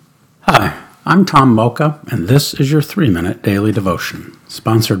I'm Tom Mocha, and this is your 3-minute daily devotion,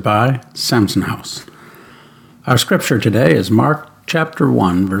 sponsored by Samson House. Our scripture today is Mark chapter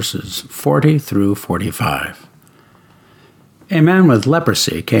 1, verses 40 through 45. A man with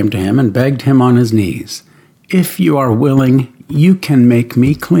leprosy came to him and begged him on his knees, "If you are willing, you can make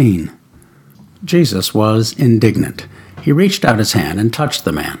me clean." Jesus was indignant. He reached out his hand and touched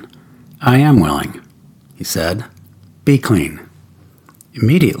the man. "I am willing," he said. "Be clean."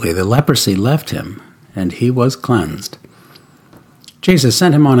 Immediately the leprosy left him, and he was cleansed. Jesus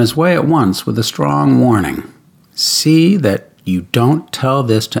sent him on his way at once with a strong warning. "See that you don't tell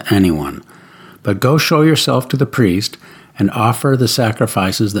this to anyone, but go show yourself to the priest and offer the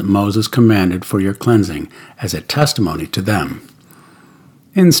sacrifices that Moses commanded for your cleansing as a testimony to them."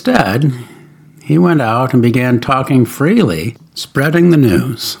 Instead, he went out and began talking freely, spreading the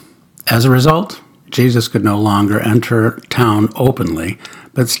news. As a result, Jesus could no longer enter town openly,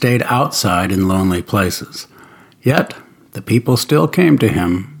 but stayed outside in lonely places. Yet, the people still came to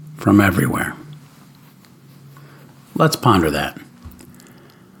him from everywhere. Let's ponder that.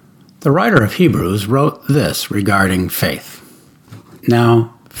 The writer of Hebrews wrote this regarding faith.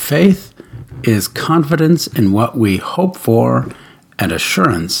 Now, faith is confidence in what we hope for and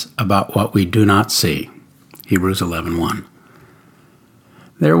assurance about what we do not see. Hebrews 11:1.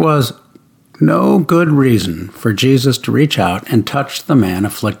 There was no good reason for Jesus to reach out and touch the man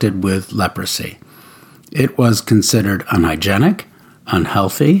afflicted with leprosy. It was considered unhygienic,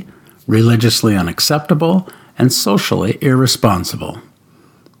 unhealthy, religiously unacceptable, and socially irresponsible.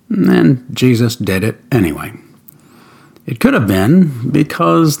 And Jesus did it anyway. It could have been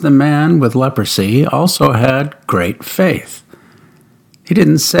because the man with leprosy also had great faith. He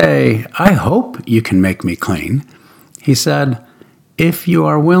didn't say, "I hope you can make me clean." He said, "If you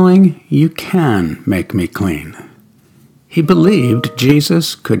are willing, you can make me clean." He believed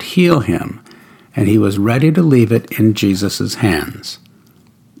Jesus could heal him, and he was ready to leave it in Jesus' hands.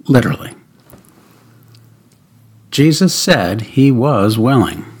 Literally. Jesus said he was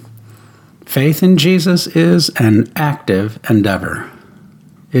willing. Faith in Jesus is an active endeavor.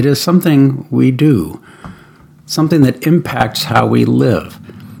 It is something we do, something that impacts how we live,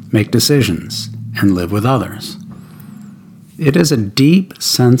 make decisions, and live with others. It is a deep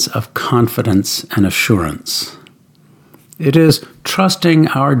sense of confidence and assurance. It is trusting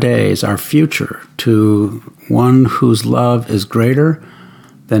our days, our future, to one whose love is greater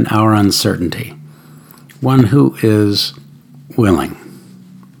than our uncertainty, one who is willing.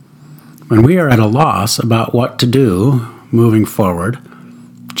 When we are at a loss about what to do moving forward,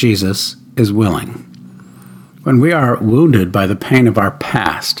 Jesus is willing. When we are wounded by the pain of our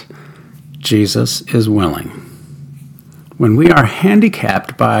past, Jesus is willing. When we are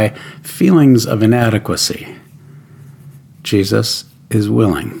handicapped by feelings of inadequacy, Jesus is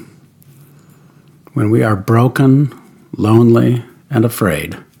willing. When we are broken, lonely, and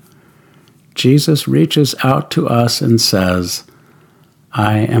afraid, Jesus reaches out to us and says,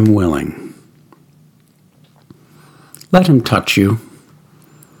 "I am willing." Let him touch you.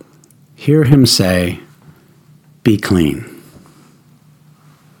 Hear him say, "Be clean."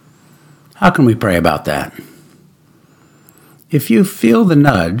 How can we pray about that? If you feel the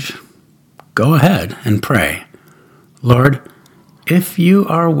nudge, go ahead and pray. "Lord, if you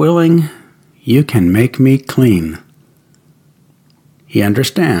are willing, you can make me clean." He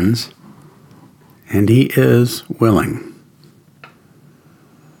understands, and he is willing.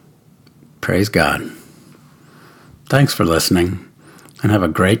 Praise God. Thanks for listening, and have a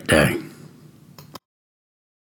great day.